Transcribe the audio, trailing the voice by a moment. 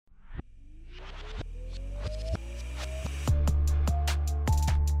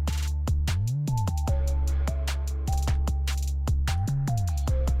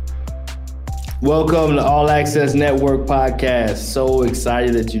Welcome to All Access Network Podcast. So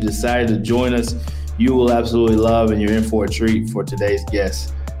excited that you decided to join us. You will absolutely love, and you're in for a treat for today's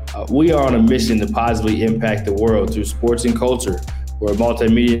guest. We are on a mission to positively impact the world through sports and culture. We're a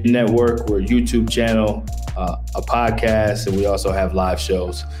multimedia network, we're a YouTube channel, a podcast, and we also have live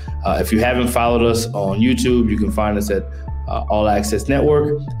shows. If you haven't followed us on YouTube, you can find us at All Access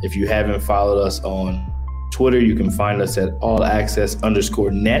Network. If you haven't followed us on Twitter, you can find us at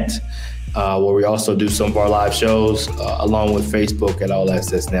allaccess_net. Where we also do some of our live shows along with Facebook at All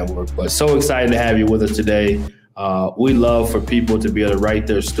Access Network. But so excited to have you with us today. We love for people to be able to write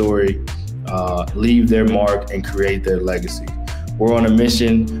their story, leave their mark, and create their legacy. We're on a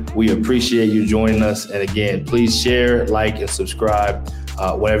mission. We appreciate you joining us. And again, please share, like, and subscribe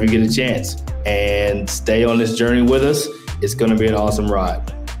whenever you get a chance. And stay on this journey with us. It's going to be an awesome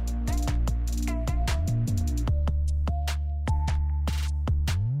ride.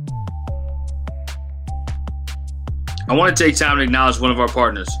 I want to take time to acknowledge one of our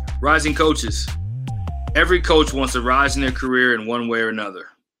partners, Rising Coaches. Every coach wants to rise in their career in one way or another.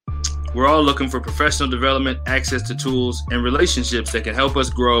 We're all looking for professional development, access to tools, and relationships that can help us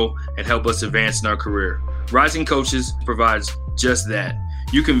grow and help us advance in our career. Rising Coaches provides just that.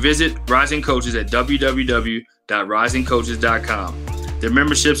 You can visit Rising Coaches at www.risingcoaches.com. Their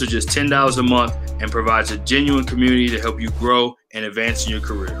memberships are just $10 a month and provides a genuine community to help you grow and advance in your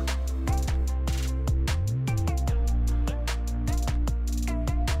career.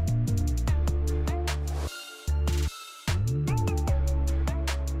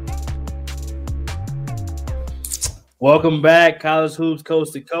 Welcome back, College Hoops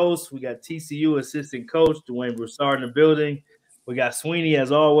Coast to Coast. We got TCU assistant coach Dwayne Broussard in the building. We got Sweeney,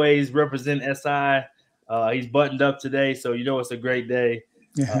 as always, represent SI. He's buttoned up today, so you know it's a great day.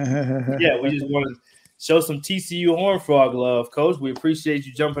 We just want to show some TCU Horned Frog love, Coach. We appreciate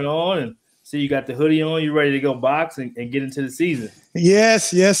you jumping on, and see you got the hoodie on. You ready to go box and get into the season?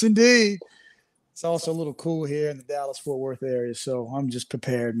 Yes, indeed. It's also a little cool here in the Dallas-Fort Worth area, so I'm just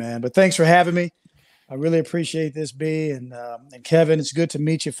prepared, man. But thanks for having me. I really appreciate this, B, and Kevin. It's good to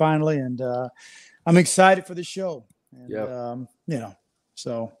meet you finally, and I'm excited for the show. And,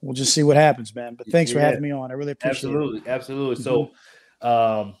 so we'll just see what happens, man. But thanks for having me on. I really appreciate it. Absolutely. So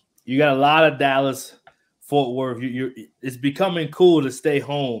you got a lot of Dallas-Fort Worth. It's becoming cool to stay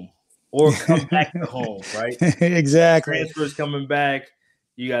home or come back to home, right? Exactly. Transfers coming back.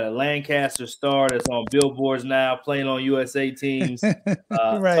 You got a Lancaster star that's on billboards now, playing on USA teams.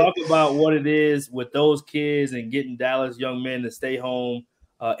 Right. Talk about what it is with those kids and getting Dallas young men to stay home,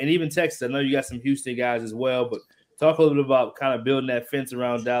 and even Texas. I know you got some Houston guys as well, but talk a little bit about kind of building that fence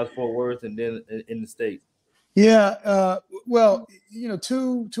around Dallas-Fort Worth and then in the States. Yeah. Well,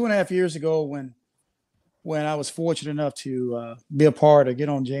 2.5 years ago when I was fortunate enough to be a part of, get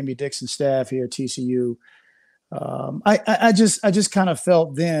on Jamie Dixon's staff here at TCU, I just kind of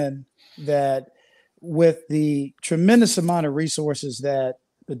felt then that with the tremendous amount of resources that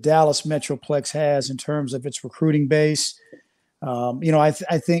the Dallas Metroplex has in terms of its recruiting base, I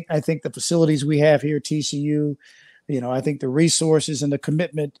think the facilities we have here at TCU, I think the resources and the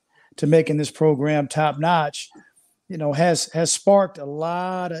commitment to making this program top notch, has sparked a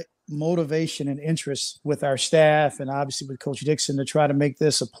lot of motivation and interest with our staff and obviously with Coach Dixon to try to make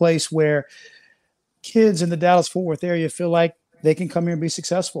this a place where kids in the Dallas-Fort Worth area feel like they can come here and be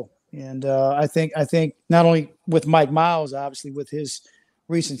successful. And I think not only with Mike Miles, obviously with his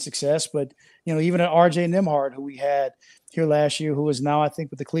recent success, but even at RJ Nembhard, who we had here last year, who is now I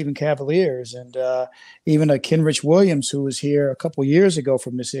think with the Cleveland Cavaliers, and even a Kenrich Williams, who was here a couple years ago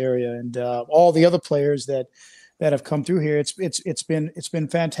from this area, and all the other players that have come through here. It's been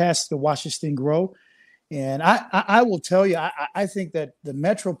fantastic to watch this thing grow. And I will tell you, I think that the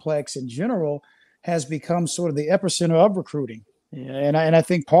Metroplex in general has become sort of the epicenter of recruiting. And I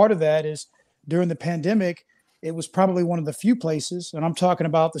think part of that is during the pandemic, it was probably one of the few places, and I'm talking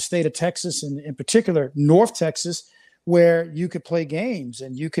about the state of Texas and in particular North Texas, where you could play games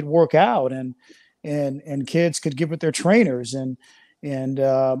and you could work out and kids could get with their trainers and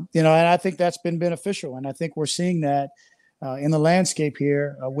I think that's been beneficial. And I think we're seeing that in the landscape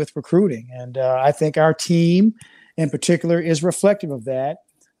here with recruiting. And I think our team in particular is reflective of that.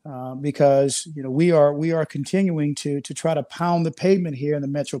 Because we are continuing to try to pound the pavement here in the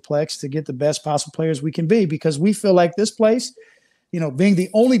Metroplex to get the best possible players we can be, because we feel like this place, being the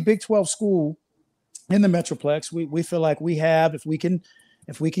only Big 12 school in the Metroplex, we feel like we have, if we can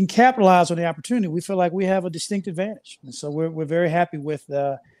capitalize on the opportunity, we feel like we have a distinct advantage. And so we're very happy with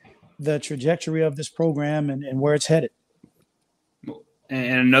the trajectory of this program and where it's headed.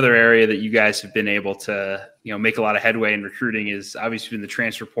 And another area that you guys have been able to, make a lot of headway in recruiting is obviously in the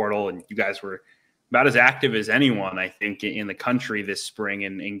transfer portal. And you guys were about as active as anyone, I think, in the country this spring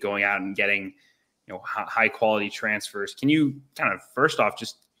and going out and getting, high quality transfers. Can you kind of first off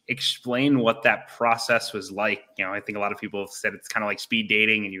just explain what that process was like? I think a lot of people have said it's kind of like speed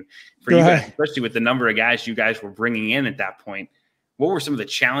dating, and you guys, especially with the number of guys you guys were bringing in at that point, what were some of the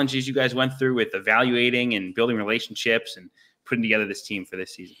challenges you guys went through with evaluating and building relationships and putting together this team for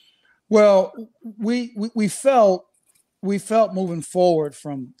this season? Well, we felt moving forward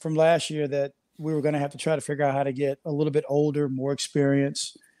from last year that we were going to have to try to figure out how to get a little bit older, more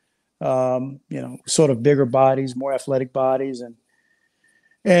experience, sort of bigger bodies, more athletic bodies,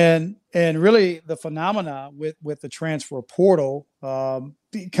 and really the phenomena with the transfer portal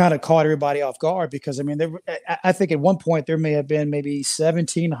kind of caught everybody off guard, because I think at one point there may have been maybe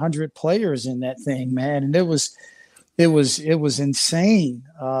 1,700 players in that thing, man, and it was insane.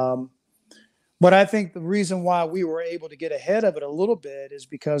 But I think the reason why we were able to get ahead of it a little bit is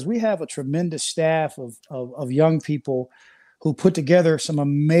because we have a tremendous staff of young people who put together some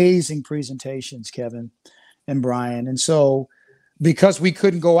amazing presentations, Kevin and Brian. And so because we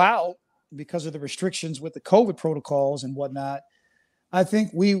couldn't go out because of the restrictions with the COVID protocols and whatnot, I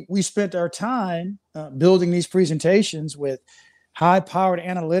think we spent our time building these presentations with high-powered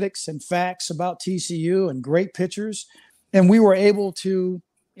analytics and facts about TCU and great pictures. And we were able to,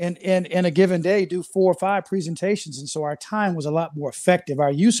 in a given day, do 4 or 5 presentations. And so our time was a lot more effective.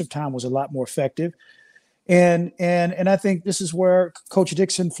 Our use of time was a lot more effective. And I think this is where Coach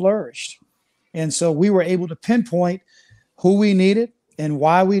Dixon flourished. And so we were able to pinpoint who we needed and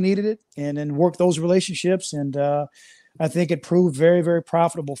why we needed it, and then work those relationships. And I think it proved very, very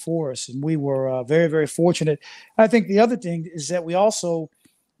profitable for us. And we were very, very fortunate. I think the other thing is that we also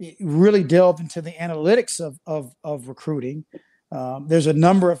really delved into the analytics of recruiting. There's a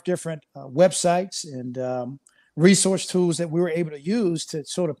number of different websites and resource tools that we were able to use to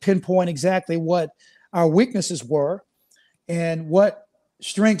sort of pinpoint exactly what our weaknesses were and what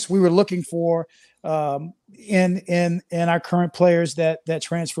strengths we were looking for in our current players that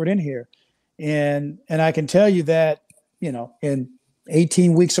transferred in here. And I can tell you that, in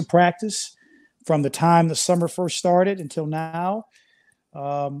 18 weeks of practice, from the time the summer first started until now,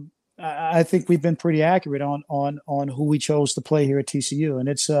 I think we've been pretty accurate on who we chose to play here at TCU. And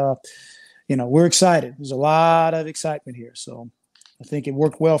it's, we're excited. There's a lot of excitement here. So I think it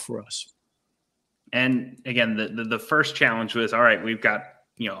worked well for us. And again, the first challenge was, all right, we've got,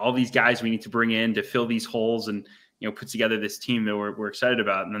 all these guys we need to bring in to fill these holes and, put together this team that we're excited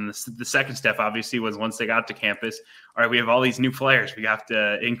about. And then the second step, obviously, was once they got to campus, all right, we have all these new players we have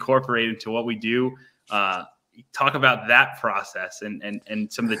to incorporate into what we do. Talk about that process and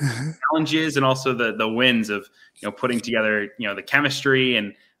some of the challenges and also the wins of, putting together, the chemistry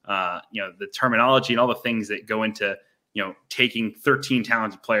and, the terminology and all the things that go into, taking 13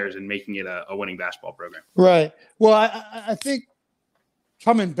 talented players and making it a winning basketball program. Right. Well, I think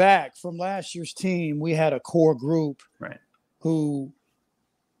coming back from last year's team, we had a core group who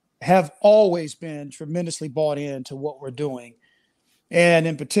have always been tremendously bought into what we're doing. And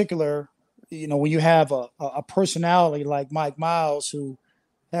in particular, when you have a personality like Mike Miles, who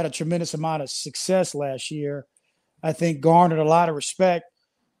had a tremendous amount of success last year, I think garnered a lot of respect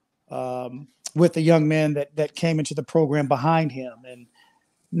with the young men that came into the program behind him. And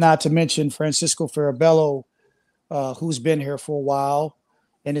not to mention Francisco Farabello, who's been here for a while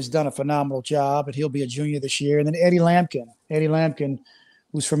and has done a phenomenal job, and he'll be a junior this year. And then Eddie Lampkin,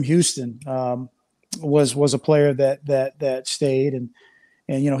 who's from Houston, was a player that stayed, and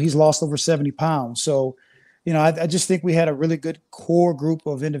he's lost over 70 pounds. So, I just think we had a really good core group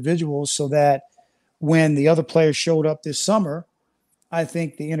of individuals, so that when the other players showed up this summer, I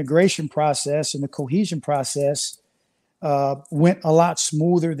think the integration process and the cohesion process went a lot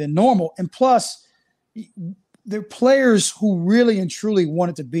smoother than normal. And plus, they're players who really and truly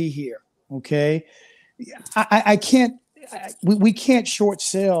wanted to be here. Okay, we can't short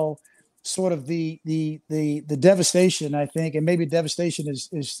sell sort of the devastation, I think, and maybe devastation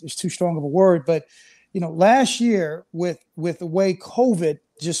is too strong of a word, but last year with the way COVID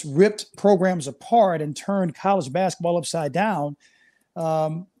just ripped programs apart and turned college basketball upside down,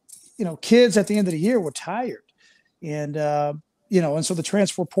 kids at the end of the year were tired, and so the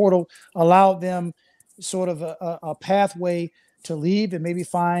transfer portal allowed them sort of a pathway to leave and maybe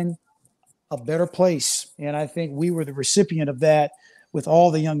find a better place. And I think we were the recipient of that with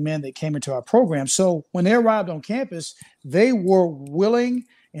all the young men that came into our program. So when they arrived on campus, they were willing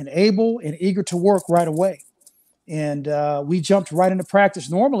and able and eager to work right away. And we jumped right into practice.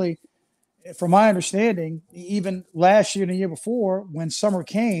 Normally, from my understanding, even last year and the year before, when summer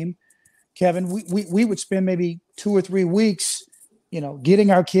came, Kevin, we would spend maybe 2 or 3 weeks,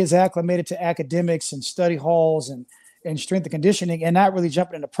 getting our kids acclimated to academics and study halls and strength and conditioning, and not really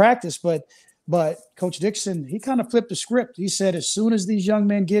jumping into practice. But Coach Dixon, he kind of flipped the script. He said, as soon as these young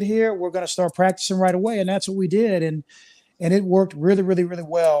men get here, we're going to start practicing right away, and that's what we did, and it worked really, really, really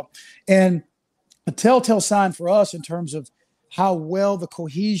well. And a telltale sign for us in terms of how well the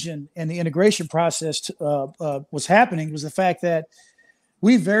cohesion and the integration process was happening was the fact that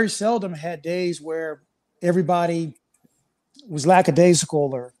we very seldom had days where everybody was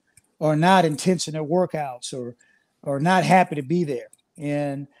lackadaisical or not intense in their workouts or not happy to be there.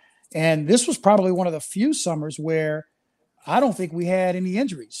 And this was probably one of the few summers where I don't think we had any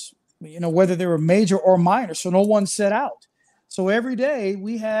injuries, whether they were major or minor. So no one set out. So every day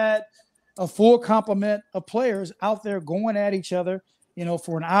we had a full complement of players out there going at each other,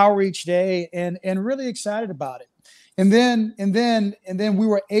 for an hour each day, and really excited about it. And then we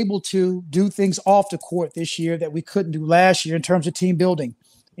were able to do things off the court this year that we couldn't do last year in terms of team building.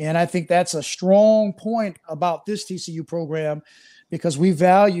 And I think that's a strong point about this TCU program, because we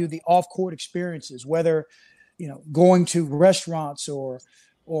value the off-court experiences, whether, going to restaurants or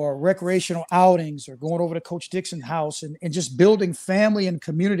recreational outings or going over to Coach Dixon's house and just building family and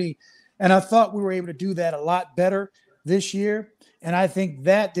community. And I thought we were able to do that a lot better this year. And I think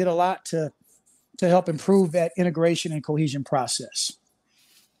that did a lot to help improve that integration and cohesion process.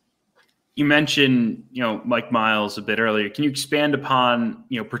 You mentioned, Mike Miles a bit earlier. Can you expand upon,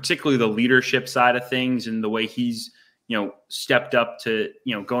 particularly the leadership side of things and the way he's, stepped up to,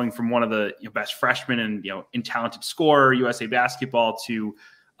 going from one of the best freshmen and, in talented scorer, USA basketball, to,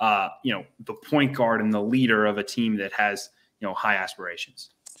 the point guard and the leader of a team that has, high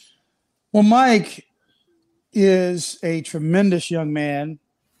aspirations? Well, Mike is a tremendous young man,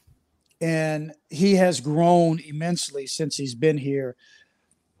 and he has grown immensely since he's been here.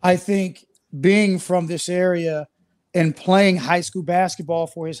 I think being from this area and playing high school basketball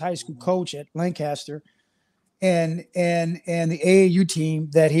for his high school coach at Lancaster and the AAU team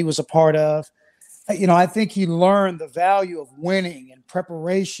that he was a part of, I think he learned the value of winning and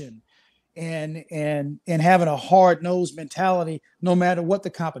preparation and having a hard-nosed mentality no matter what the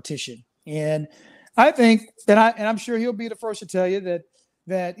competition. And I think that I'm sure he'll be the first to tell you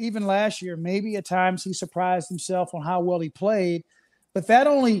that even last year, maybe at times he surprised himself on how well he played, but that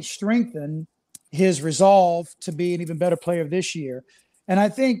only strengthened his resolve to be an even better player this year. And I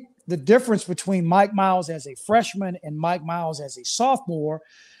think the difference between Mike Miles as a freshman and Mike Miles as a sophomore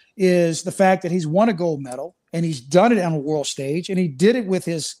is the fact that he's won a gold medal and he's done it on a world stage, and he did it with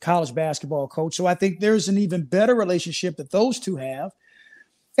his college basketball coach. So I think there's an even better relationship that those two have.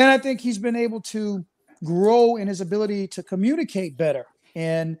 And I think he's been able to grow in his ability to communicate better.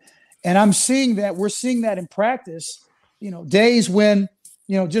 And I'm seeing that. We're seeing that in practice, days when,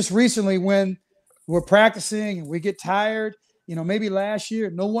 just recently when we're practicing and we get tired, maybe last year,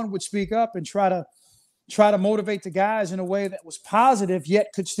 no one would speak up and try to motivate the guys in a way that was positive,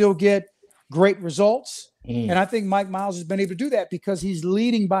 yet could still get great results. And I think Mike Miles has been able to do that because he's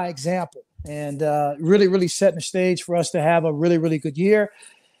leading by example and really, really setting the stage for us to have a really, really good year.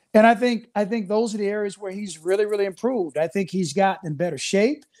 And I think those are the areas where he's really, really improved. I think he's gotten in better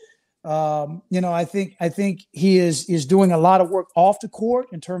shape. I think he is doing a lot of work off the court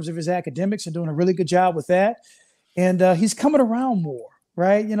in terms of his academics and doing a really good job with that. And he's coming around more,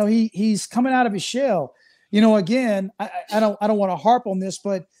 right? He's coming out of his shell. Again, I don't want to harp on this,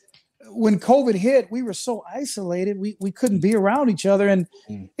 but when COVID hit, we were so isolated. We couldn't be around each other. And,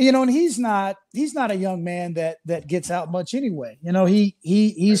 and he's not a young man that gets out much anyway.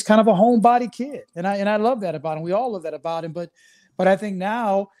 He's kind of a homebody kid. And I love that about him. We all love that about him. But I think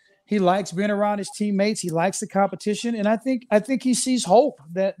now he likes being around his teammates. He likes the competition. And I think he sees hope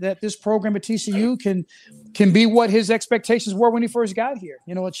that this program at TCU can be what his expectations were when he first got here,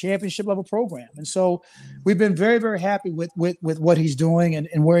 a championship level program. And so we've been very, very happy with what he's doing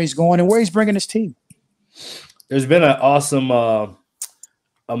and where he's going and where he's bringing his team. There's been an awesome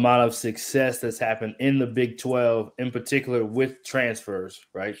amount of success that's happened in the Big 12, in particular with transfers,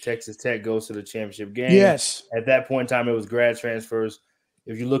 right? Texas Tech goes to the championship game. Yes. At that point in time, it was grad transfers.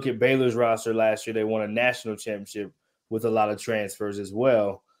 If you look at Baylor's roster last year, they won a national championship with a lot of transfers as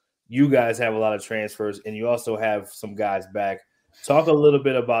well. You guys have a lot of transfers, and you also have some guys back. Talk a little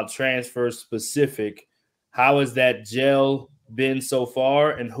bit about transfers specific. How has that gel been so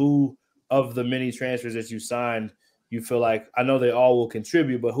far, and who of the many transfers that you signed you feel like, I know they all will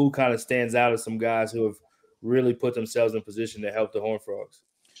contribute, but who kind of stands out as some guys who have really put themselves in position to help the Horned Frogs?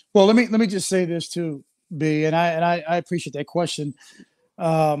 Well, let me just say this too, B, and I appreciate that question.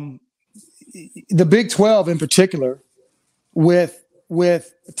 the Big 12 in particular, with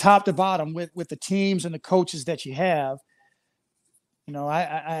top to bottom, with the teams and the coaches that you have,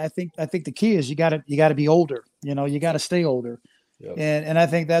 I think the key is you got to be older. You got to stay older, yep. and I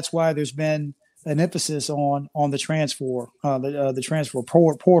think that's why there's been an emphasis on the transfer the transfer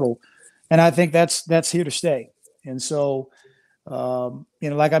portal, and I think that's here to stay. And so,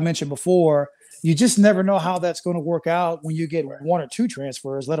 like I mentioned before, you just never know how that's going to work out when you get 1 or 2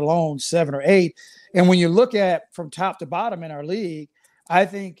 transfers, let alone 7 or 8. And when you look at from top to bottom in our league, I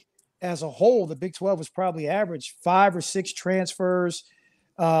think as a whole, the Big 12 was probably averaged 5 or 6 transfers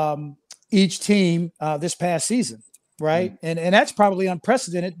each team this past season, right? Mm-hmm. And that's probably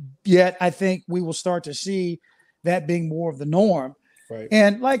unprecedented. Yet I think we will start to see that being more of the norm. Right.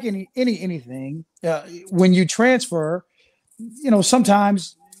 And like anything, when you transfer,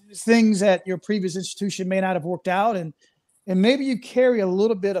 sometimes things at your previous institution may not have worked out, and maybe you carry a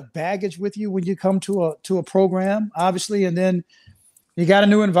little bit of baggage with you when you come to a program, obviously, and then you got a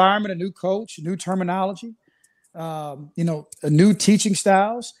new environment, a new coach, new terminology, new teaching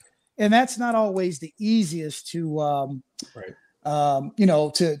styles, and that's not always the easiest to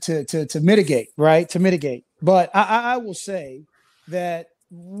mitigate, right? To mitigate, but I will say that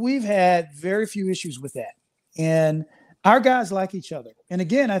we've had very few issues with that, and our guys like each other. And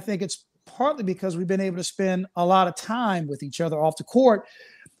again, I think it's partly because we've been able to spend a lot of time with each other off the court.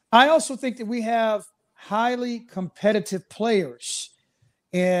 I also think that we have highly competitive players,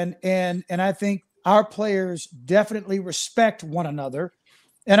 and I think our players definitely respect one another.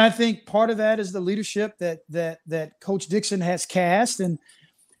 And I think part of that is the leadership that Coach Dixon has cast. And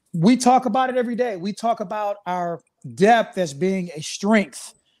we talk about it every day. We talk about our depth as being a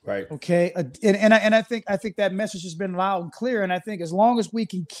strength. Right. Okay. And I think that message has been loud and clear. And I think as long as we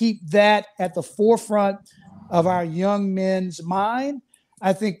can keep that at the forefront of our young men's mind,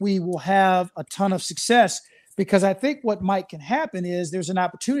 I think we will have a ton of success, because I think what can happen is there's an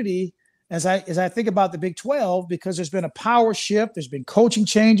opportunity as I think about the Big 12, because there's been a power shift. There's been coaching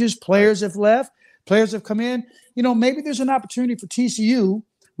changes. Players have left. Players have come in. Maybe there's an opportunity for TCU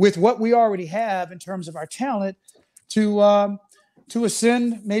with what we already have in terms of our talent to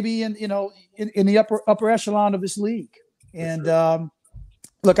ascend maybe in the upper echelon of this league. And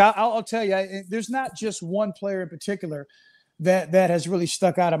look, I'll tell you, there's not just one player in particular that has really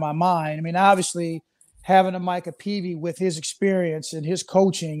stuck out of my mind. I mean, obviously having a Micah Peavy with his experience and his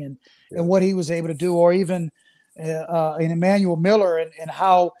coaching and what he was able to do, or even in Emmanuel Miller and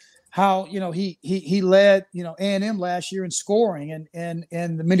how he led A&M last year in scoring and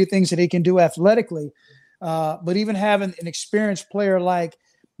the many things that he can do athletically. But even having an experienced player like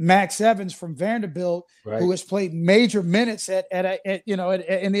Max Evans from Vanderbilt, who has played major minutes in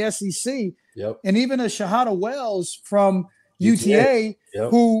the SEC, yep. And even a Shahada Wells from UTA,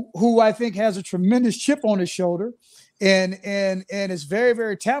 yep. who I think has a tremendous chip on his shoulder and is very,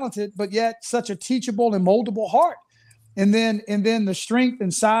 very talented, but yet such a teachable and moldable heart. And then the strength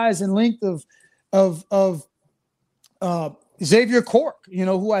and size and length of Xavier Cork,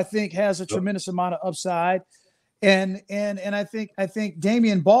 who I think has a tremendous amount of upside, and I think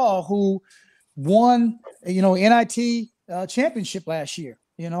Damian Ball, who won NIT championship last year.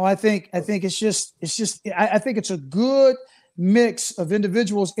 I think it's a good mix of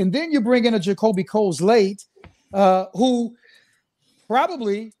individuals, and then you bring in a Jacoby Coles late, who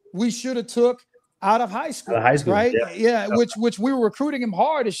probably we should have took out of high school, right? Yeah, which we were recruiting him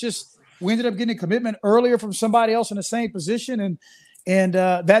hard. It's just we ended up getting a commitment earlier from somebody else in the same position, and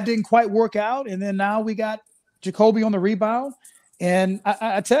that didn't quite work out. And then now we got Jacoby on the rebound, and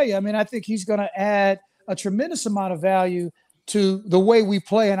I tell you, I mean, I think he's going to add a tremendous amount of value to the way we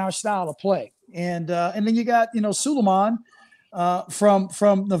play and our style of play. And then you got Suleiman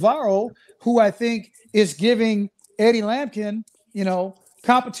from Navarro, who I think is giving Eddie Lampkin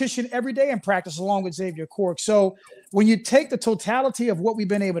competition every day in practice along with Xavier Cork. So when you take the totality of what we've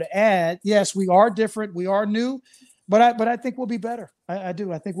been able to add, yes, we are different, we are new, but I think we'll be better. I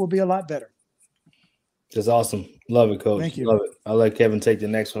do. I think we'll be a lot better. That's awesome. Love it, Coach. Thank you. Love it. I'll let Kevin take the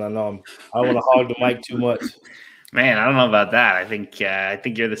next one. I don't want to hog the mic too much. Man, I don't know about that. I think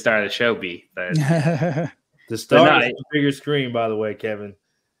you're the star of the show, B. But the star is a bigger screen, by the way, Kevin.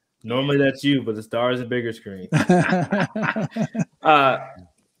 Normally that's you, but the star is a bigger screen.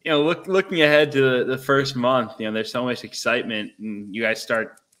 Looking ahead to the first month, there's so much excitement, and you guys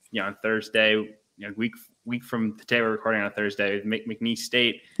start, on Thursday, week from today. We're recording on a Thursday with McNeese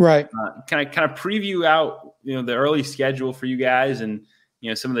State. Right. Kind of preview out, the early schedule for you guys, and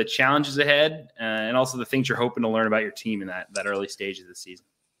some of the challenges ahead, and also the things you're hoping to learn about your team in that early stage of the season.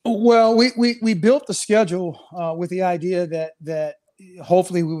 Well, we built the schedule with the idea that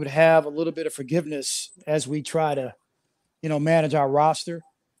hopefully we would have a little bit of forgiveness as we try to, manage our roster.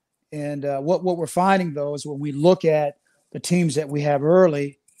 And what we're finding, though, is when we look at the teams that we have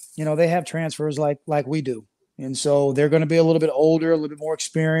early, they have transfers like we do. And so they're going to be a little bit older, a little bit more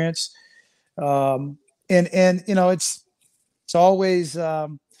experienced. And it's always a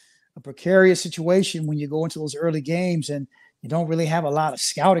precarious situation when you go into those early games and you don't really have a lot of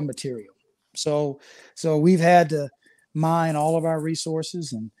scouting material. So we've had to mine all of our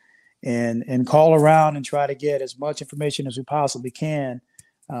resources and call around and try to get as much information as we possibly can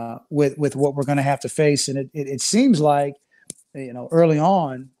with what we're going to have to face. And it seems like, early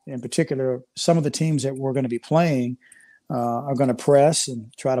on, in particular, some of the teams that we're going to be playing are going to press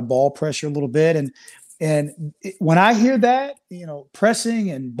and try to ball pressure a little bit. And when I hear that, pressing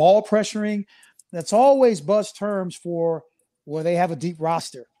and ball pressuring, that's always buzz terms for where they have a deep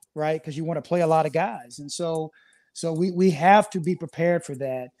roster, right? Because you want to play a lot of guys. And so we have to be prepared for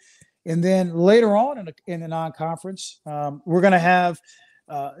that. And then later on in the non-conference, we're going to have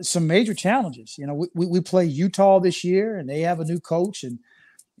some major challenges. We play Utah this year, and they have a new coach. And,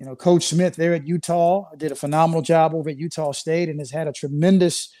 Coach Smith there at Utah did a phenomenal job over at Utah State and has had a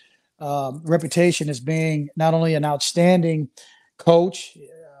tremendous reputation as being not only an outstanding coach,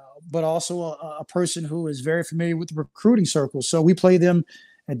 but also a person who is very familiar with the recruiting circles. So we play them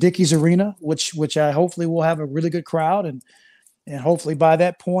at Dickies Arena, which I hopefully will have a really good crowd. And hopefully by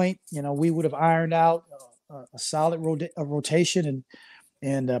that point, we would have ironed out a solid rotation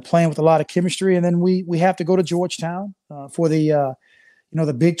and playing with a lot of chemistry. And then we have to go to Georgetown for the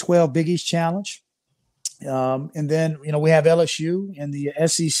Big 12 Big East Challenge. And then, we have LSU and the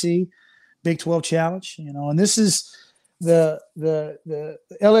SEC Big 12 Challenge, and this is the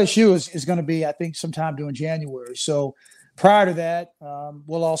LSU is going to be, I think, sometime during January. So prior to that,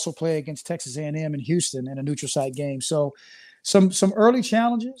 we'll also play against Texas A&M in Houston in a neutral site game. So some early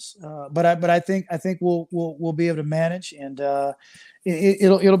challenges, but I think we'll be able to manage, and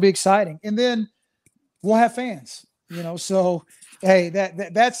it'll be exciting. And then we'll have fans, so hey,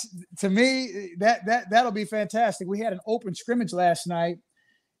 that's to me that'll be fantastic. We had an open scrimmage last night,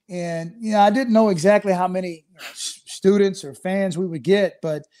 and I didn't know exactly how many students or fans we would get,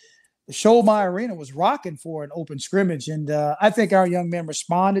 but the Schollmeyer Arena was rocking for an open scrimmage, and I think our young men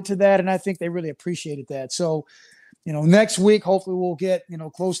responded to that, and I think they really appreciated that. So, next week hopefully we'll get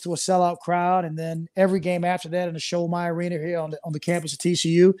close to a sellout crowd, and then every game after that in the Schollmeyer Arena here on the campus of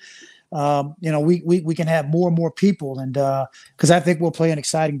TCU. We can have more and more people, and because I think we'll play an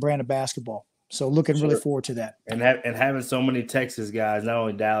exciting brand of basketball. So looking really forward to that. And having so many Texas guys, not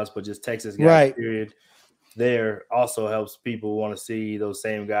only Dallas, but just Texas guys, right, period, there also helps people want to see those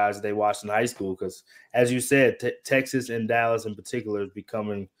same guys that they watched in high school. Because as you said, Texas and Dallas in particular is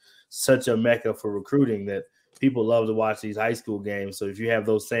becoming such a mecca for recruiting that people love to watch these high school games. So if you have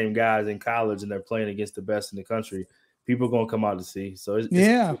those same guys in college and they're playing against the best in the country, people are going to come out to see. So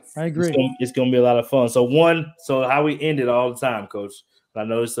I agree. It's going to be a lot of fun. So how we end it all the time, Coach. I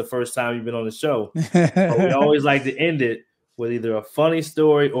know it's the first time you've been on the show. But we always like to end it with either a funny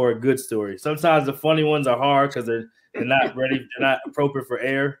story or a good story. Sometimes the funny ones are hard because they're not ready, they're not appropriate for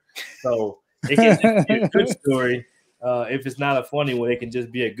air. So it can just be a good story. If it's not a funny one, it can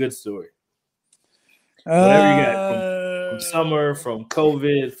just be a good story. Whatever you got, from summer, from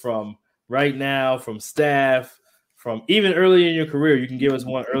COVID, from right now, from staff, from even early in your career. You can give us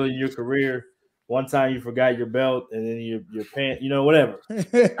one early in your career. One time you forgot your belt, and then your pants, whatever.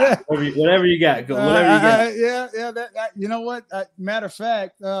 whatever you got. Go, whatever you got. Yeah. You know what? Matter of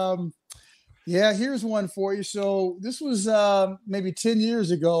fact, here's one for you. So this was maybe 10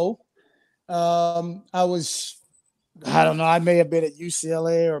 years ago. I don't know, I may have been at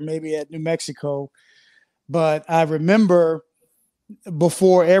UCLA or maybe at New Mexico, but I remember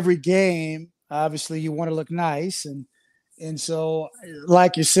before every game, obviously you want to look nice. And so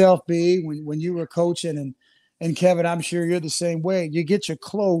like yourself, B, when you were coaching and Kevin, I'm sure you're the same way. You get your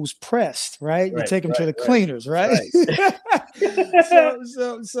clothes pressed, right? You take them to the cleaners, right?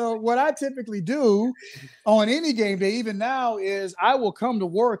 So what I typically do on any game day, even now, is I will come to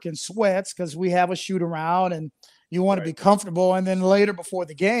work in sweats because we have a shoot around and you want to be comfortable. And then later before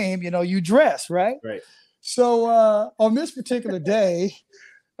the game, you dress, right? Right. So on this particular day,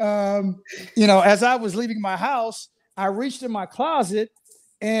 as I was leaving my house, I reached in my closet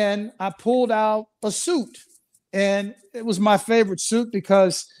and I pulled out a suit. And it was my favorite suit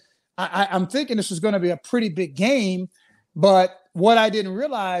because I'm thinking this was going to be a pretty big game. But what I didn't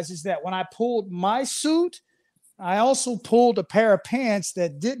realize is that when I pulled my suit, I also pulled a pair of pants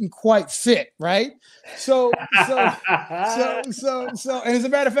that didn't quite fit, right? So, and as a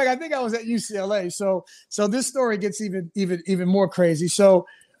matter of fact, I think I was at UCLA. So this story gets even more crazy. So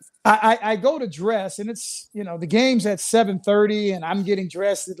I go to dress, and it's, the game's at 7:30, and I'm getting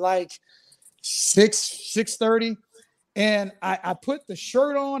dressed at like 6:30. And I put the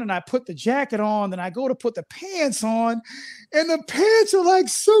shirt on and I put the jacket on, then I go to put the pants on, and the pants are like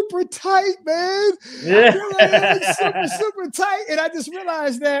super tight, man. Yeah. They're like super tight. And I just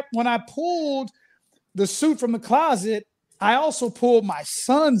realized that when I pulled the suit from the closet, I also pulled my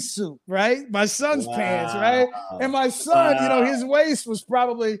son's suit, right? My son's pants, right? And my son, his waist was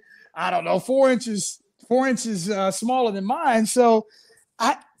probably, I don't know, 4 inches smaller than mine. So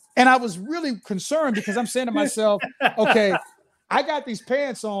I was really concerned because I'm saying to myself, okay, I got these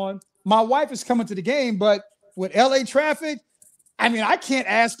pants on. My wife is coming to the game, but with LA traffic, I mean, I can't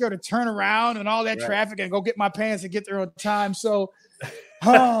ask her to turn around and all that traffic and go get my pants and get there on time. So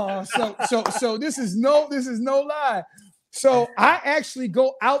this is no lie. So I actually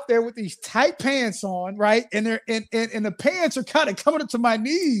go out there with these tight pants on, right? And they're and the pants are kind of coming up to my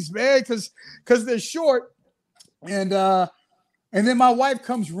knees, man, because they're short. And then my wife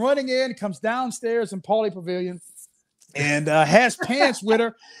comes running in, comes downstairs in Pauley Pavilion, and has pants with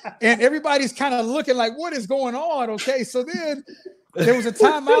her, and everybody's kind of looking like, what is going on? Okay, so then there was a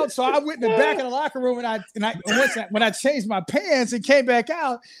timeout, so I went in the back of the locker room, and when I changed my pants and came back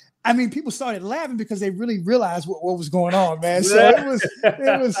out, I mean, people started laughing because they really realized what was going on, man. So that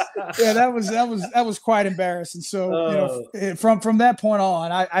was quite embarrassing. So from that point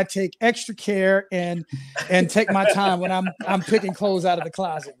on, I take extra care and take my time when I'm picking clothes out of the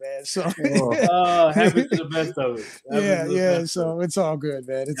closet, man. So happy to the best of it. Yeah. So it's all good,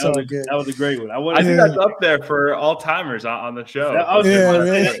 man. It's all good. That was a great one. I think that's up there for all timers on the show. That's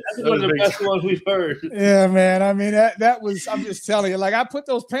one of the best ones we've heard. Yeah, man. I mean, that was. I'm just telling you, like I put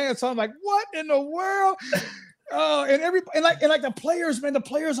those pants. So I'm like, what in the world? And the players, man, the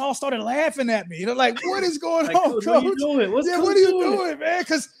players all started laughing at me. They're like, what is going on, Coach? What are you doing? What are you doing, man?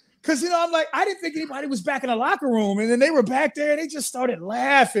 Because I'm like, I didn't think anybody was back in the locker room, and then they were back there, and they just started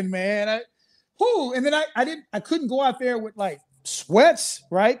laughing, man. And then I couldn't go out there with like sweats,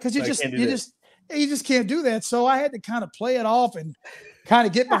 right? Because you just can't do that. So I had to kind of play it off and kind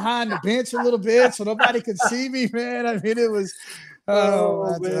of get behind the bench a little bit so nobody could see me, man. I mean, it was.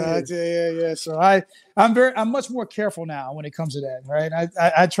 Yeah. So I'm much more careful now when it comes to that, right?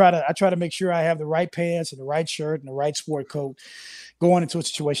 I try to make sure I have the right pants and the right shirt and the right sport coat going into a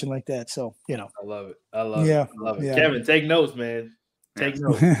situation like that. So I love it. I love it. Yeah. Kevin, take notes, man. Take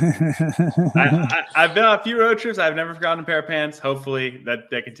notes. I've been on a few road trips. I've never forgotten a pair of pants. Hopefully that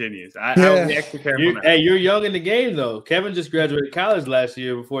continues. I will be extra careful now. Hey, you're young in the game, though. Kevin just graduated college last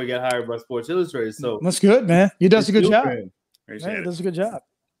year before he got hired by Sports Illustrated. So that's good, man. He does a good job. It does a good job.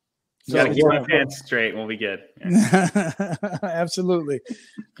 You got to keep my pants straight and we'll be good. Yeah. Absolutely.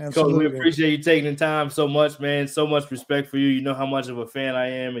 Coach, we appreciate you taking the time so much, man. So much respect for you. You know how much of a fan I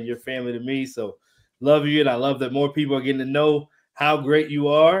am and your family to me. So love you, and I love that more people are getting to know how great you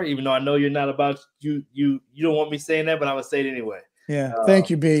are, even though I know you're not about you don't want me saying that, but I'm going to say it anyway. Yeah. Thank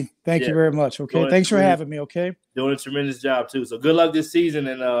you, B. Thank you very much. Okay. Thanks for having me. Okay. Doing a tremendous job, too. So good luck this season,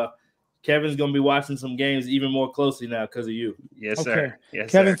 and Kevin's going to be watching some games even more closely now because of you. Yes, sir. Yes,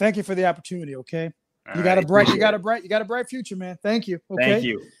 Kevin, sir. Thank you for the opportunity. Okay. You got a bright future, man. Thank you. Okay. Thank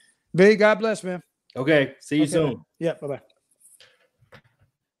you. Big, God bless, man. Okay. See you soon. Man. Yeah. Bye-bye.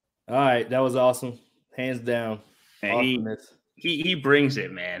 All right. That was awesome. Hands down. He brings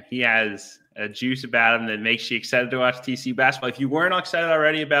it, man. He has a juice about him that makes you excited to watch TCU basketball. If you weren't excited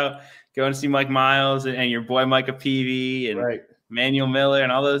already about going to see Mike Miles and your boy Micah Peavy and Manuel Miller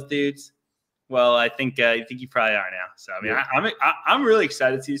and all those dudes, well, I think you probably are now. So I mean, I'm really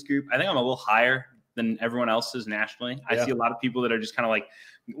excited to see this group. I think I'm a little higher than everyone else is nationally. I see a lot of people that are just kind of like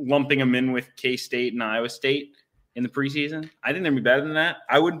lumping them in with K-State and Iowa State in the preseason. I think they're gonna be better than that.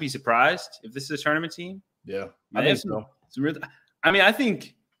 I wouldn't be surprised if this is a tournament team. Yeah, I think so.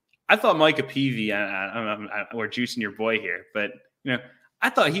 I thought Micah Peavy. We're juicing your boy here, but I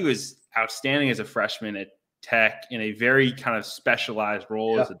thought he was outstanding as a freshman at Tech in a very kind of specialized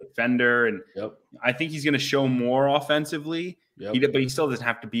role as a defender, and I think he's going to show more offensively. But he still doesn't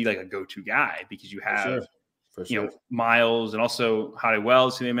have to be like a go-to guy because you have Miles and also Hadi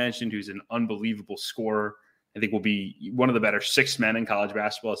Wells, who they mentioned, who's an unbelievable scorer. I think will be one of the better 6 men in college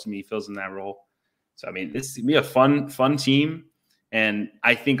basketball. To me, he fills in that role. So I mean, this is going to be a fun team, and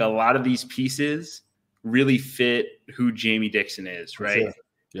I think a lot of these pieces really fit who Jamie Dixon is, right?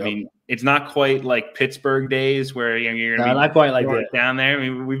 Sure. I mean, it's not quite like Pittsburgh days where you're going to be not quite like that down there. I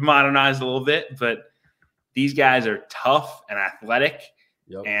mean, we've modernized a little bit, but these guys are tough and athletic.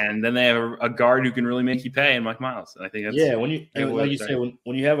 Yep. And then they have a guard who can really make you pay, and Mike Miles. And I think that's when you like you said,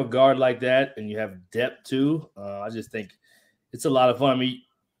 when you have a guard like that and you have depth too, I just think it's a lot of fun. I mean,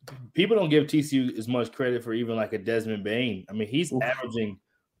 people don't give TCU as much credit for even like a Desmond Bane. I mean, he's averaging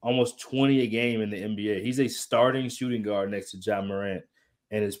almost 20 a game in the NBA. He's a starting shooting guard next to John Morant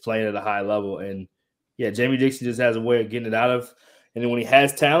and is playing at a high level. And Jamie Dixon just has a way of getting it out of. And then when he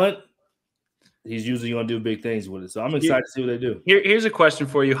has talent, he's usually going to do big things with it. So I'm excited to see what they do. Here's a question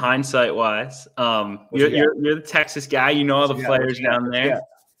for you, hindsight-wise. You're the Texas guy. You know all the players down there. Yeah.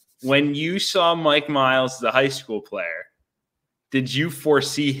 When you saw Mike Miles, the high school player, did you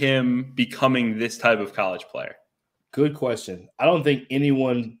foresee him becoming this type of college player? Good question. I don't think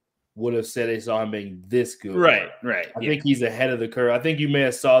anyone would have said they saw him being this good. Right. I think he's ahead of the curve. I think you may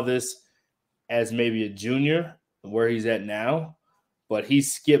have saw this as maybe a junior where he's at now, but he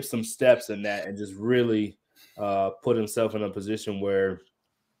skipped some steps in that and just really put himself in a position where,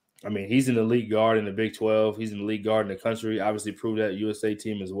 I mean, he's an elite guard in the Big 12. He's an elite guard in the country. Obviously proved that USA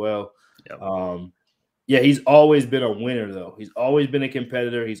team as well. Yep. He's always been a winner, though. He's always been a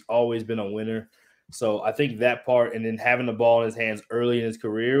competitor. He's always been a winner. So I think that part, and then having the ball in his hands early in his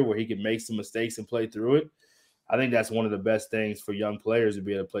career where he can make some mistakes and play through it, I think that's one of the best things for young players to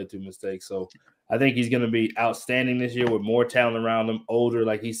be able to play through mistakes. So I think he's going to be outstanding this year with more talent around him, older,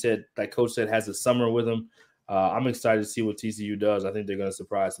 like he said, like Coach said, has a summer with him. I'm excited to see what TCU does. I think they're going to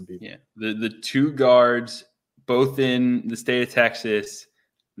surprise some people. Yeah, the two guards, both in the state of Texas,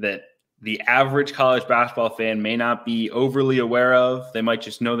 that the average college basketball fan may not be overly aware of. They might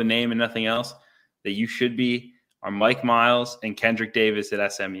just know the name and nothing else. That you should be are Mike Miles and Kendrick Davis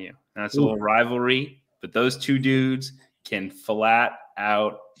at SMU. Now, it's a little rivalry, but those two dudes can flat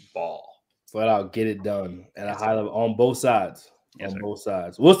out ball. Flat out get it done at a high level on both sides. Yes, both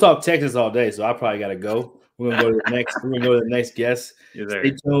sides. We'll talk Texas all day, so I probably got to go. We're gonna go to the next. We're gonna go to the next guest.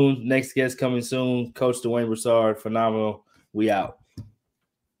 Stay tuned. Next guest coming soon. Coach Dwayne Broussard, phenomenal. We out.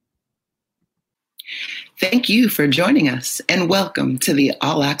 Thank you for joining us and welcome to the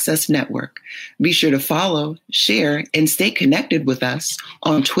All Access Network. Be sure to follow, share, and stay connected with us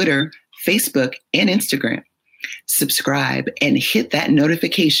on Twitter, Facebook, and Instagram. Subscribe and hit that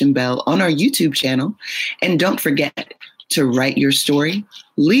notification bell on our YouTube channel. And don't forget to write your story,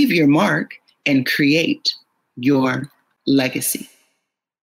 leave your mark, and create your legacy.